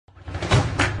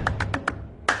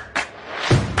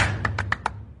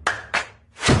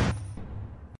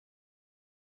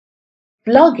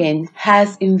Blogging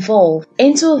has evolved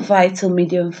into a vital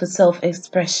medium for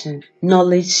self-expression,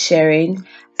 knowledge sharing,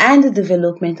 and the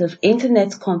development of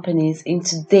internet companies in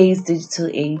today's digital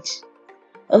age.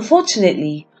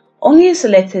 Unfortunately, only a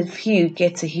selected few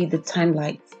get to hit the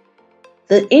limelight.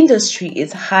 The industry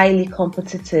is highly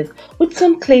competitive, with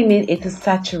some claiming it is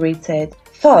saturated.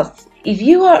 Thus, if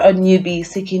you are a newbie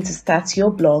seeking to start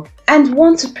your blog and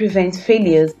want to prevent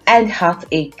failures and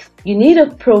heartache, you need a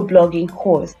pro blogging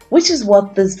course, which is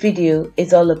what this video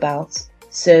is all about.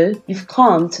 So, you've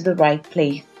come to the right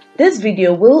place. This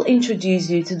video will introduce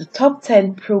you to the top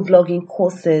 10 pro blogging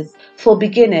courses for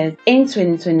beginners in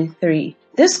 2023.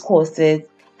 These courses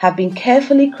have been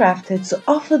carefully crafted to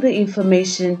offer the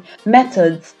information,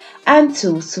 methods, and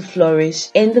tools to flourish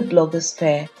in the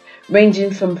blogosphere, ranging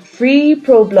from free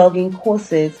pro blogging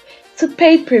courses to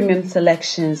paid premium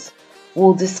selections.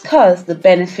 We'll discuss the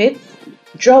benefits,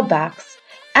 drawbacks,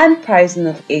 and pricing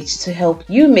of each to help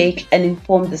you make an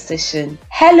informed decision.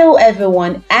 Hello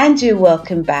everyone, and you're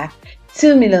welcome back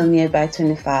to Millionaire by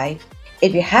 25.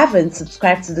 If you haven't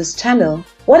subscribed to this channel,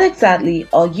 what exactly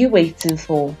are you waiting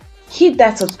for? Hit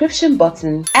that subscription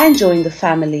button and join the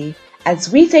family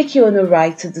as we take you on a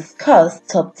ride to discuss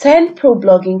top 10 pro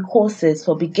blogging courses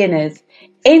for beginners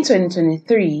in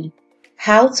 2023,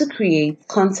 how to create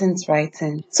content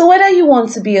writing. So whether you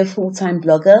want to be a full-time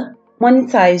blogger,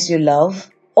 monetize your love,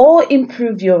 or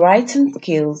improve your writing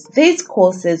skills, these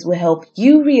courses will help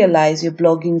you realize your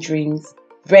blogging dreams.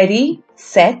 Ready,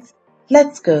 set,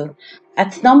 let's go.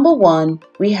 At number 1,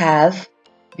 we have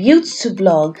Built to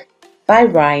Blog by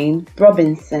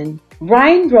Robison.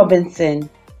 Robison,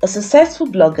 a successful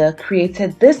blogger,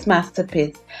 created this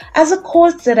masterpiece as a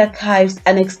course that archives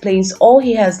and explains all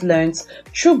he has learned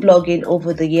through blogging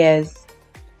over the years.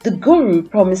 The guru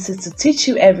promises to teach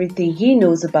you everything he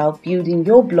knows about building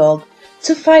your blog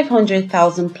to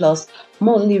 500,000 plus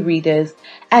monthly readers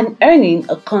and earning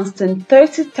a constant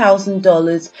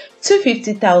 $30,000 to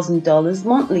 $50,000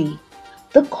 monthly.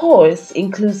 The course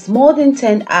includes more than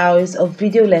 10 hours of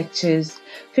video lectures,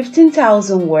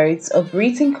 15,000 words of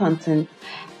written content,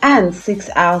 and 6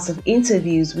 hours of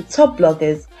interviews with top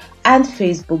bloggers and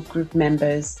Facebook group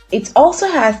members. It also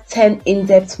has 10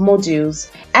 in-depth modules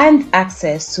and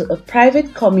access to a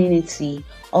private community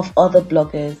of other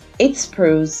bloggers. Its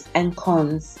pros and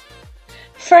cons.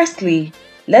 Firstly,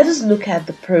 let us look at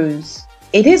the pros.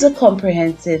 It is a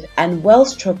comprehensive and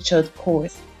well-structured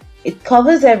course. It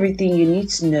covers everything you need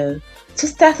to know to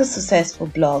start a successful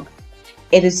blog.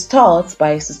 It is taught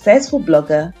by a successful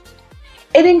blogger.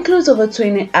 It includes over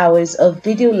 20 hours of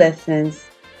video lessons,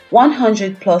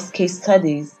 100 plus case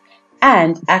studies,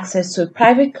 and access to a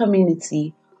private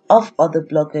community of other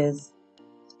bloggers.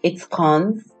 Its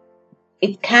cons: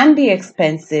 it can be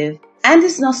expensive and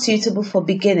is not suitable for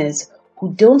beginners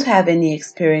who don't have any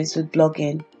experience with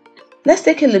blogging. Let's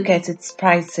take a look at its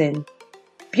pricing.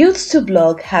 Built to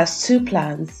Blog has 2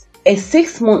 plans: a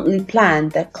 6-monthly plan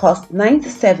that costs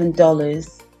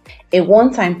 $97, a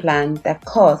one-time plan that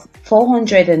costs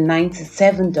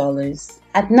 $497.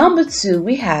 At number 2,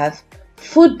 we have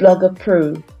Food Blogger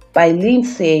Pro by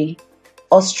Lindsay,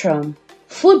 Ostrom.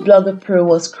 Food Blogger Pro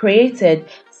was created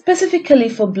specifically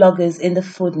for bloggers in the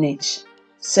food niche.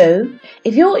 So,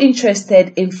 if you're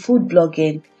interested in food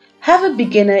blogging, have a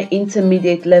beginner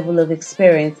intermediate level of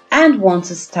experience, and want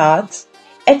to start,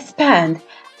 expand,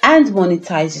 and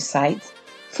monetize your site,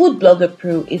 Food Blogger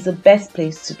Pro is the best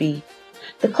place to be.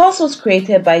 The course was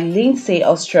created by Lindsay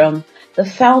Ostrom, the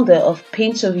founder of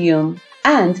Pinch of Yum,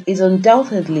 and is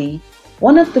undoubtedly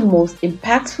one of the most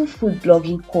impactful food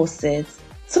blogging courses.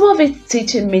 Some of its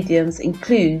teaching mediums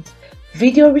include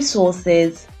video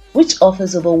resources, which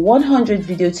offers over 100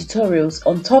 video tutorials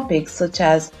on topics such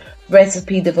as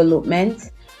recipe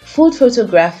development, food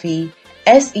photography,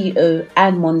 SEO,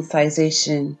 and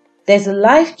monetization. There's a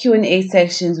live Q&A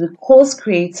section with course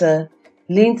creator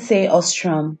Lindsay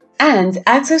Ostrom, and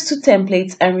access to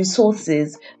templates and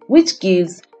resources, which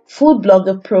gives Food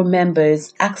Blogger Pro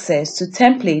members access to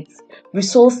templates,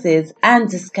 resources, and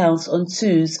discounts on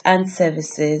tools and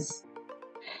services.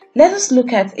 Let us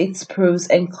look at its pros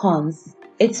and cons.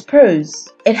 Its pros: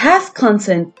 it has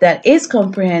content that is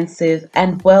comprehensive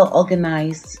and well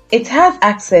organized. It has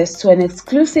access to an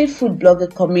exclusive food blogger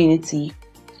community,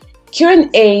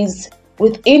 Q&As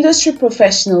with industry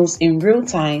professionals in real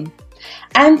time,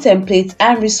 and templates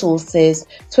and resources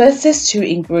to assist you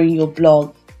in growing your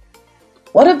blog.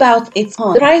 What about its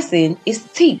cons? Pricing is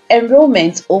steep.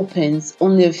 Enrollment opens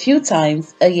only a few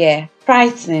times a year.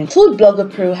 Pricing: Food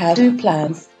Blogger Pro has 2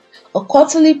 plans. A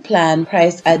quarterly plan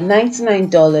priced at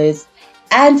 $99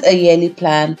 and a yearly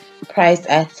plan priced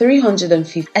at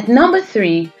 $350. At number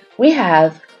 3, we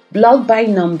have Blog by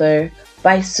Number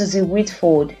by Suzi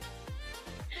Whitford.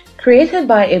 Created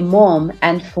by a mom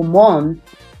and for moms.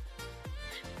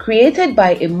 Created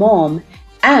by a mom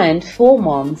and for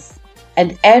moms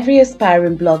and every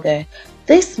aspiring blogger,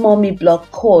 this Mommy Blog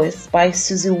course by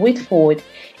Suzi Whitford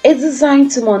is designed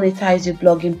to monetize your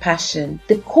blogging passion.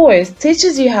 The course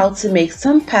teaches you how to make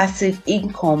some passive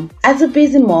income as a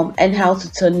busy mom and how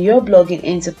to turn your blogging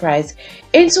enterprise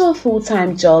into a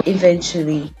full-time job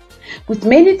eventually. With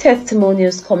many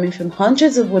testimonials coming from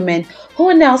hundreds of women who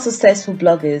are now successful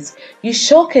bloggers, you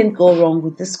sure can't go wrong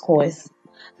with this course.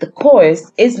 The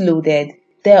course is loaded.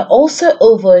 There are also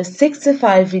over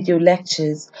 65 video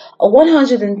lectures, a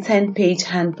 110-page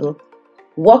handbook,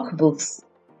 workbooks,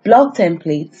 blog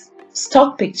templates,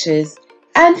 stock pictures,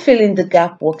 and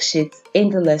fill-in-the-gap worksheets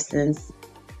in the lessons.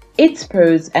 Its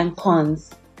pros and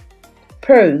cons.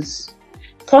 Pros: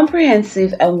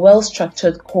 comprehensive and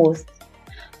well-structured course.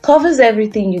 Covers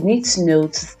everything you need to know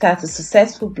to start a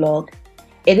successful blog.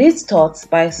 It is taught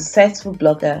by a successful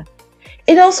blogger.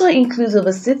 It also includes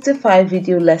over 65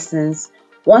 video lessons,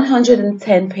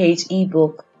 110-page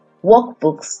ebook,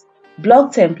 workbooks,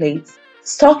 blog templates,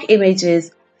 stock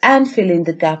images, and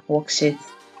fill-in-the-gap worksheets.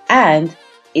 And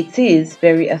it is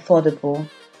very affordable.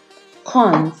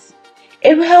 Cons: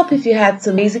 it will help if you had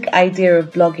some basic idea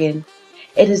of blogging.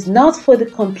 It is not for the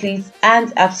complete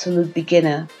and absolute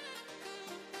beginner.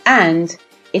 And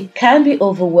it can be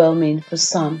overwhelming for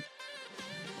some.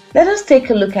 Let us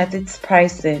take a look at its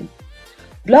pricing.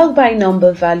 Blog by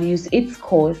Number values its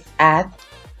course at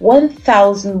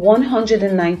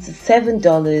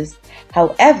 $1,197.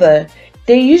 However,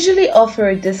 they usually offer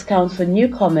a discount for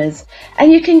newcomers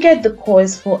and you can get the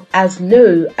course for as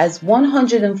low as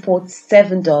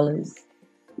 $147.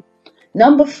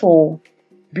 Number 4.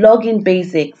 Blogging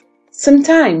Basics.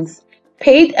 Sometimes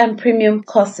paid and premium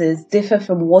courses differ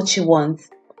from what you want.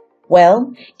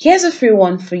 Well, here's a free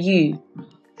one for you.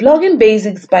 Blogging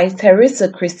Basics by Teresa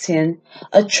Christian,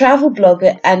 a travel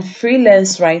blogger and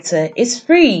freelance writer, is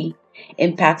free,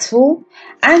 impactful,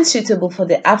 and suitable for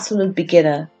the absolute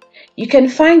beginner. You can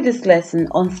find this lesson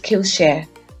on Skillshare.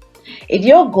 If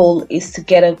your goal is to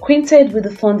get acquainted with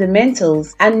the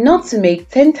fundamentals and not to make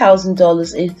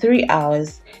 $10,000 in 3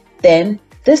 hours, then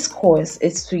this course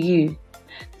is for you.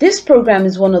 This program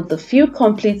is one of the few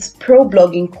complete pro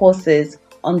blogging courses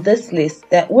on this list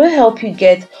that will help you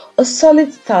get a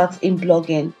solid start in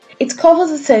blogging. It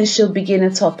covers essential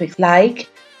beginner topics like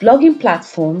blogging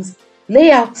platforms,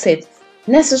 layout tips,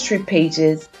 necessary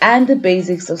pages, and the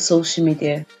basics of social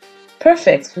media.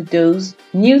 Perfect for those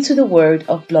new to the world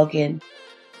of blogging.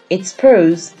 Its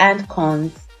pros and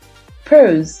cons.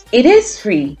 Pros: it is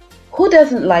free. Who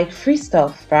doesn't like free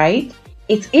stuff, right?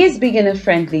 It is beginner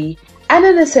friendly and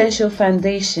an essential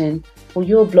foundation for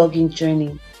your blogging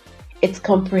journey. Its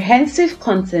comprehensive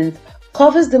content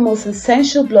covers the most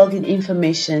essential blogging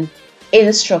information in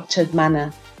a structured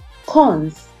manner.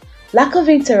 Cons: lack of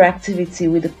interactivity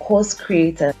with the course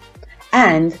creator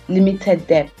and limited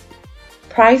depth.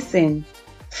 Pricing: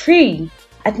 free.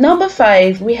 At number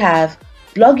 5, we have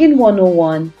Blogging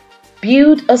 101,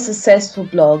 Build a Successful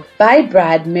Blog by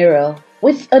Merrill.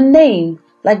 With a name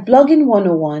like Blogging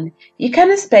 101, you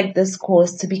can expect this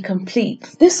course to be complete.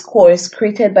 This course,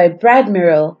 created by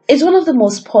Merrill, is one of the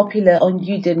most popular on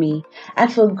Udemy,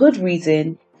 and for good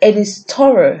reason. It is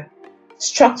thorough,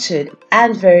 structured,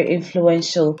 and very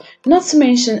influential, not to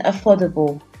mention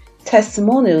affordable.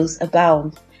 Testimonials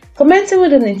abound. Commencing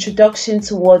with an introduction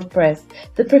to WordPress,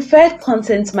 the preferred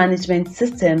content management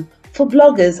system for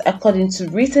bloggers according to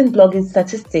recent blogging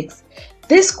statistics,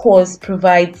 this course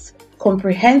provides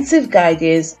comprehensive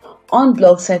guidance on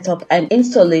blog setup and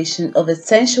installation of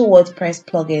essential WordPress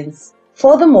plugins.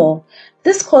 Furthermore,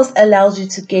 this course allows you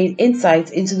to gain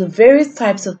insight into the various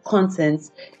types of content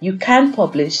you can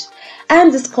publish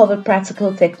and discover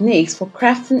practical techniques for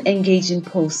crafting engaging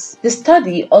posts. The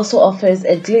study also offers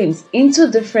a glimpse into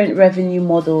different revenue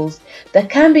models that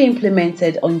can be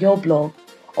implemented on your blog,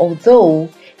 although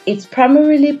it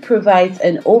primarily provides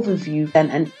an overview and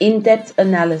an in-depth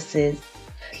analysis.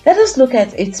 Let us look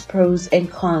at its pros and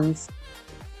cons.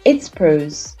 Its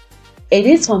pros: it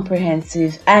is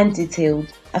comprehensive and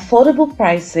detailed, affordable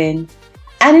pricing,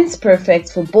 and it's perfect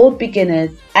for both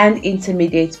beginners and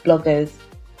intermediate bloggers.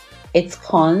 Its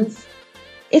cons: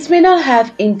 it may not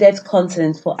have in-depth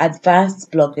content for advanced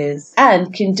bloggers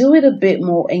and can do with a bit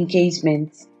more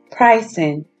engagement.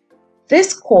 Pricing: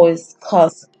 this course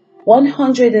costs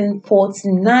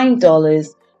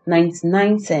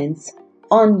 $149.99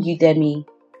 on Udemy.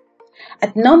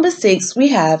 At number 6, we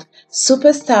have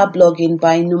Superstar Blogging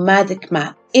by Normadic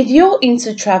Matt. If you're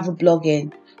into travel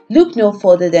blogging, Look no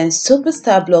further than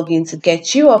Superstar Blogging to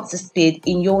get you up to speed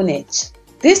in your niche.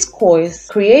 This course,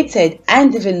 created and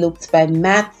developed by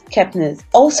Matt Kepner,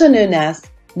 also known as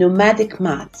Normadic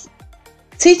Matt,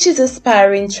 teaches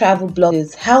aspiring travel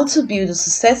bloggers how to build a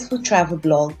successful travel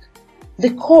blog.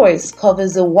 The course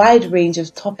covers a wide range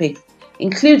of topics,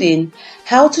 including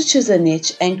how to choose a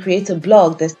niche and create a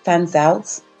blog that stands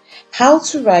out, how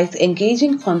to write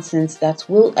engaging content that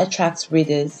will attract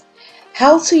readers,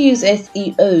 how to use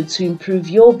SEO to improve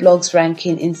your blog's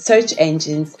ranking in search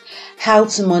engines, how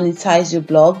to monetize your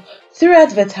blog through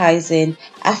advertising,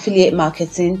 affiliate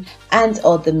marketing, and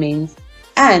other means,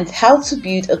 and how to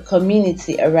build a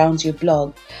community around your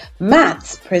blog.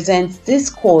 Matt presents this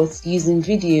course using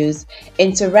videos,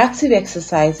 interactive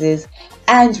exercises,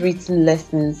 and written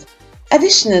lessons.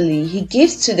 Additionally, he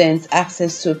gives students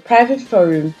access to a private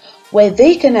forum where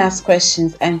they can ask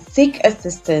questions and seek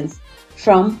assistance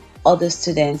from other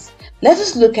students. Let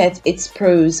us look at its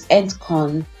pros and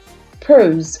cons.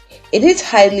 Pros: it is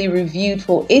highly reviewed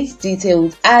for its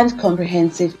detailed and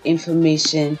comprehensive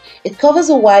information. It covers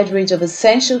a wide range of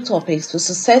essential topics for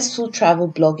successful travel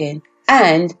blogging,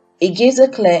 and it gives a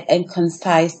clear and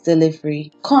concise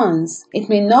delivery. Cons: it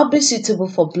may not be suitable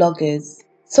for bloggers.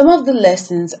 Some of the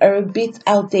lessons are a bit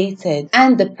outdated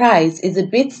and the price is a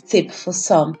bit steep for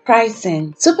some.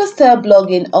 Pricing: Superstar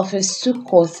Blogging offers 2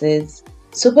 courses.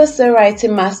 Superstar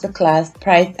Writing Masterclass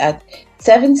priced at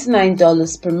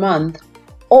 $79 per month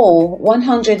or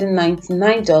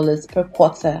 $199 per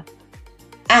quarter,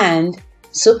 and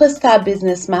Superstar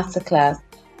Business Masterclass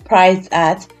priced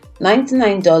at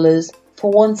 $99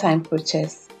 for one-time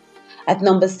purchase. At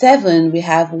number 7, we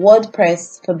have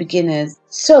WordPress for Beginners.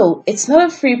 So it's not a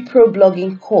free pro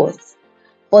blogging course,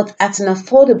 but at an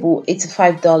affordable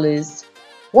 $85.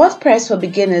 WordPress for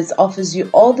Beginners offers you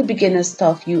all the beginner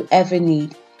stuff you ever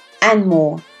need and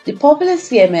more. The popular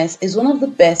CMS is one of the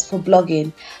best for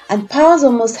blogging and powers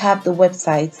almost half the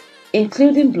websites,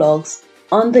 including blogs,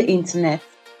 on the internet.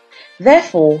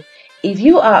 Therefore, if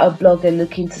you are a blogger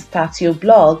looking to start your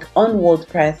blog on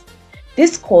WordPress,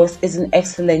 this course is an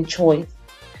excellent choice.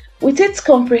 With its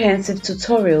comprehensive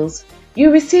tutorials,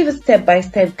 you receive a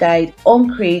step-by-step guide on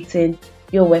creating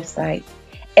your website,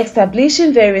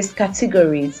 establishing various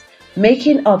categories,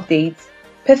 making updates,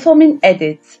 performing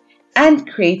edits, and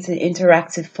creating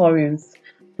interactive forums.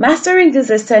 Mastering these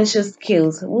essential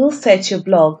skills will set your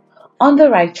blog on the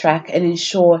right track and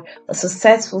ensure a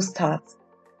successful start.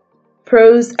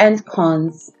 Pros and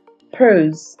cons.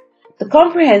 Pros: the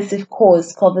comprehensive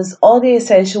course covers all the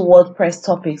essential WordPress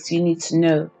topics you need to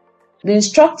know. The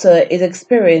instructor is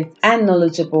experienced and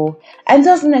knowledgeable and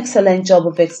does an excellent job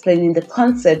of explaining the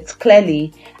concepts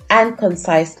clearly and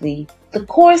concisely. The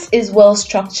course is well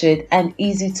structured and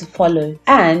easy to follow,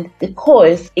 and the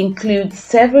course includes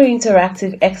several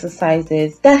interactive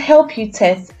exercises that help you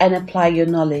test and apply your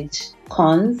knowledge.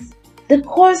 Cons: the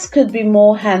course could be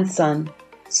more hands-on,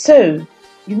 so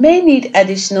you may need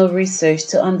additional research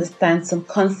to understand some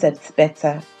concepts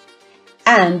better.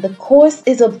 And the course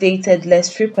is updated less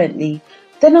frequently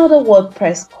than other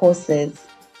WordPress courses,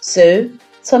 so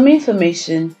some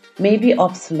information may be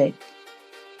obsolete.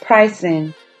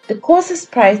 Pricing: the course is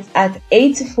priced at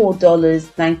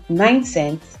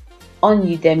 $84.99 on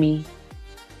Udemy.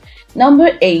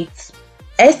 Number 8.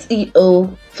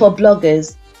 SEO for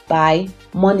Bloggers by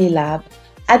MoneyLab.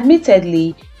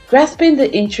 Admittedly, grasping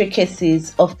the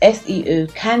intricacies of SEO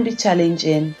can be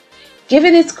challenging,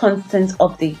 given its constant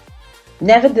update.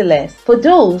 Nevertheless, for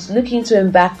those looking to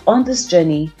embark on this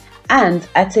journey and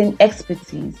attain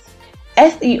expertise,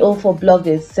 SEO for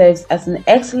Bloggers serves as an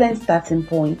excellent starting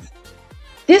point.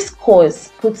 This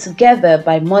course, put together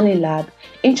by MoneyLab,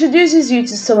 introduces you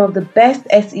to some of the best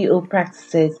SEO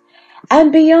practices,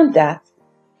 and beyond that,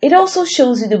 it also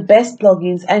shows you the best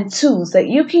plugins and tools that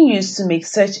you can use to make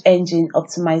search engine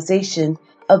optimization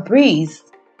a breeze.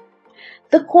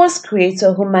 The course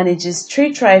creator, who manages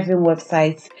 3 thriving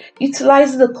websites,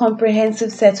 utilizes a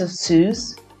comprehensive set of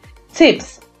tools,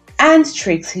 tips, and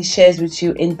tricks he shares with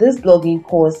you in this blogging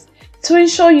course to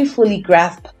ensure you fully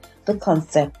grasp the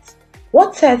concept.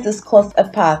 What sets this course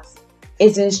apart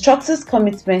is the instructor's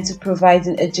commitment to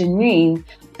providing a genuine,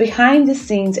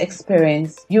 behind-the-scenes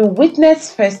experience. You'll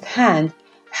witness firsthand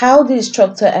how the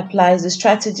instructor applies the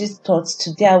strategies taught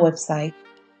to their website.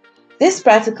 This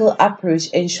practical approach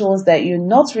ensures that you're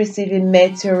not receiving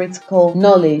mere theoretical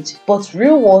knowledge, but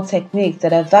real-world techniques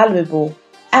that are valuable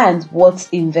and worth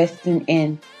investing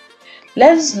in.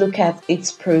 Let us look at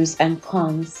its pros and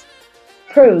cons.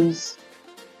 Pros: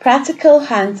 practical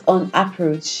hands-on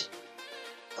approach,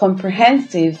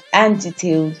 comprehensive and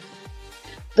detailed.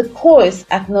 The course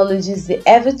acknowledges the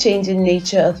ever-changing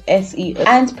nature of SEO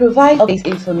and provides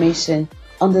information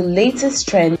on the latest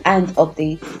trends and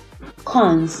updates.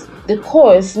 Cons. The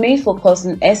course may focus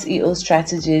on SEO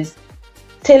strategies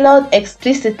tailored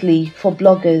explicitly for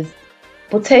bloggers,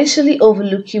 potentially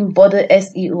overlooking broader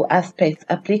SEO aspects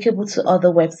applicable to other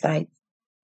websites.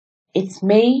 It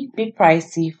may be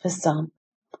pricey for some.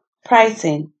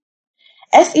 Pricing.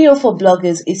 SEO for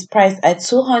bloggers is priced at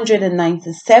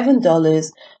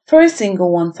 $297 for a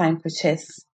single one-time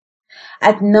purchase.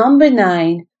 At number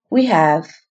 9, we have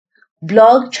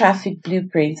Blog Traffic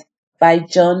Blueprint by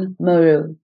John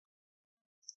Morrow.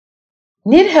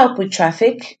 Need help with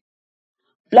traffic?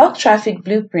 Blog Traffic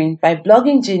Blueprint by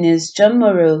blogging genius John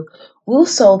Morrow will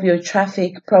solve your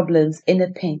traffic problems in a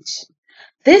pinch.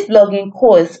 This blogging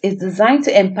course is designed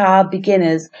to empower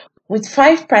beginners with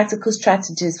 5 practical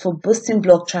strategies for boosting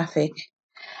blog traffic.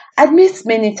 Amidst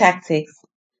many tactics,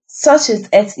 such as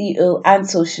SEO and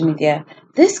social media,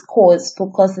 this course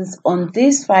focuses on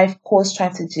these 5 core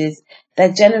strategies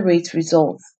that generate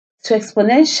results. To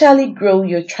exponentially grow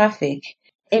your traffic,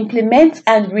 implement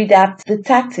and readapt the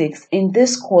tactics in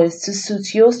this course to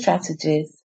suit your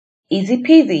strategies. Easy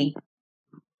peasy.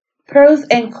 Pros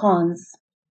and cons.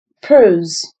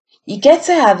 Pros. You get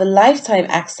to have a lifetime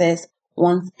access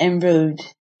once enrolled.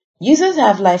 Users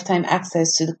have lifetime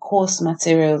access to the course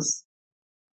materials.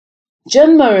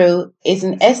 John Morrow is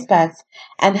an expert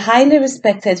and highly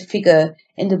respected figure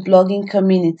in the blogging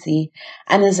community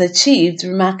and has achieved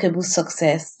remarkable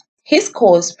success. His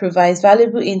course provides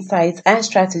valuable insights and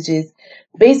strategies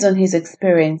based on his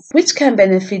experience, which can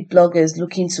benefit bloggers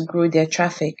looking to grow their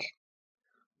traffic.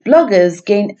 Bloggers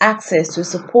gain access to a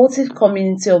supportive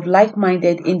community of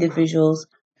like-minded individuals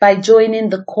by joining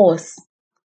the course.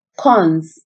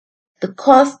 Cons. The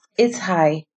cost is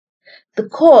high. The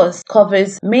course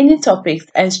covers many topics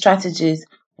and strategies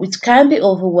which can be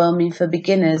overwhelming for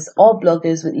beginners or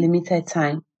bloggers with limited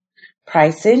time.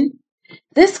 Pricing.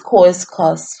 This course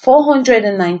costs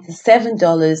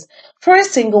 $497 for a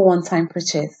single one-time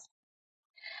purchase.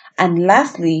 And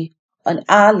lastly, on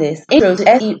our list, Intro to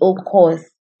SEO course,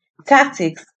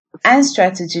 Tactics and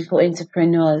Strategy for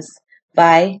Entrepreneurs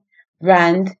by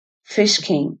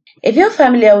Fishkin. If you're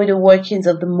familiar with the workings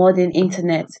of the modern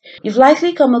internet, you've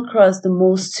likely come across the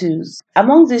Moz tools.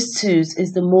 Among these tools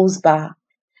is the Moz bar,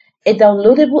 a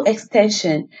downloadable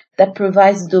extension that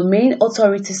provides the domain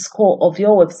authority score of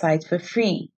your website for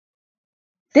free.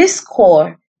 This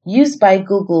score, used by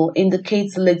Google,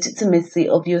 indicates the legitimacy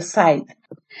of your site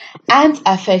and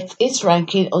affects its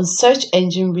ranking on search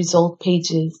engine result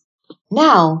pages.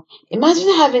 Now,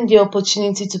 imagine having the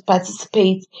opportunity to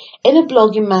participate in a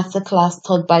blogging masterclass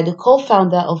taught by the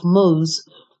co-founder of Moz,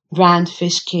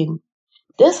 Fishkin.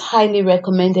 This highly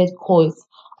recommended course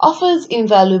offers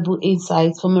invaluable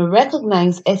insights from a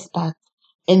recognized expert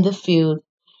in the field.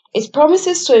 It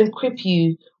promises to equip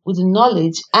you with the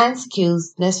knowledge and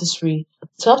skills necessary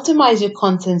to optimize your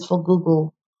content for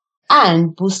Google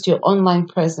and boost your online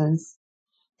presence.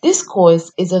 This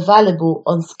course is available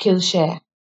on Skillshare.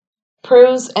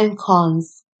 Pros and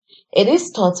cons. It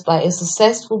is taught by a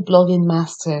successful blogging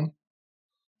master.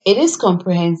 It is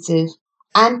comprehensive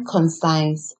and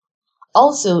concise.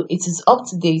 Also, it is up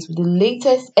to date with the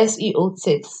latest SEO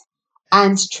tips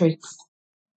and tricks.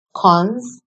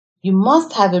 Cons. You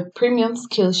must have a premium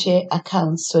Skillshare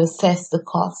account to access the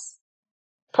course.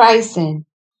 Pricing.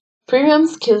 Premium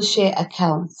Skillshare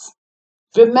accounts.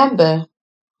 Remember,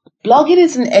 blogging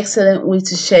is an excellent way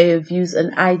to share your views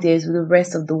and ideas with the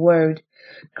rest of the world,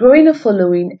 growing a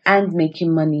following and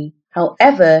making money.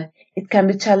 However, it can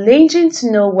be challenging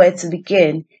to know where to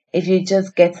begin if you're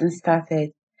just getting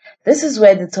started. This is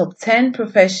where the top 10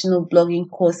 professional blogging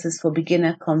courses for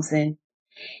beginners comes in.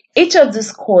 Each of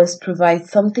these courses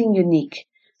provides something unique,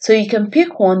 so you can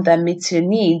pick one that meets your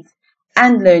needs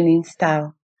and learning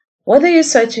style. Whether you're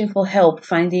searching for help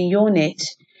finding your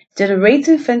niche,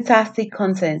 generating fantastic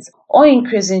content, or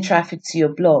increasing traffic to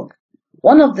your blog,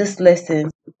 one of these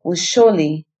lessons will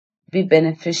surely be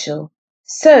beneficial.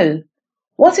 So,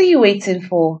 what are you waiting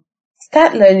for?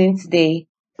 Start learning today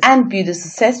and build a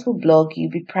successful blog you'll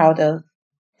be proud of.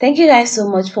 Thank you guys so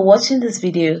much for watching this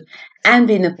video and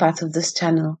being a part of this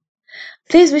channel.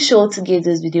 Please be sure to give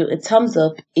this video a thumbs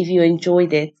up if you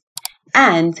enjoyed it.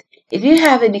 And if you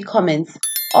have any comments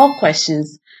or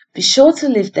questions, be sure to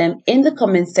leave them in the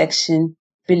comment section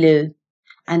below.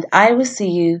 And I will see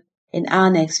you in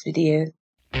our next video.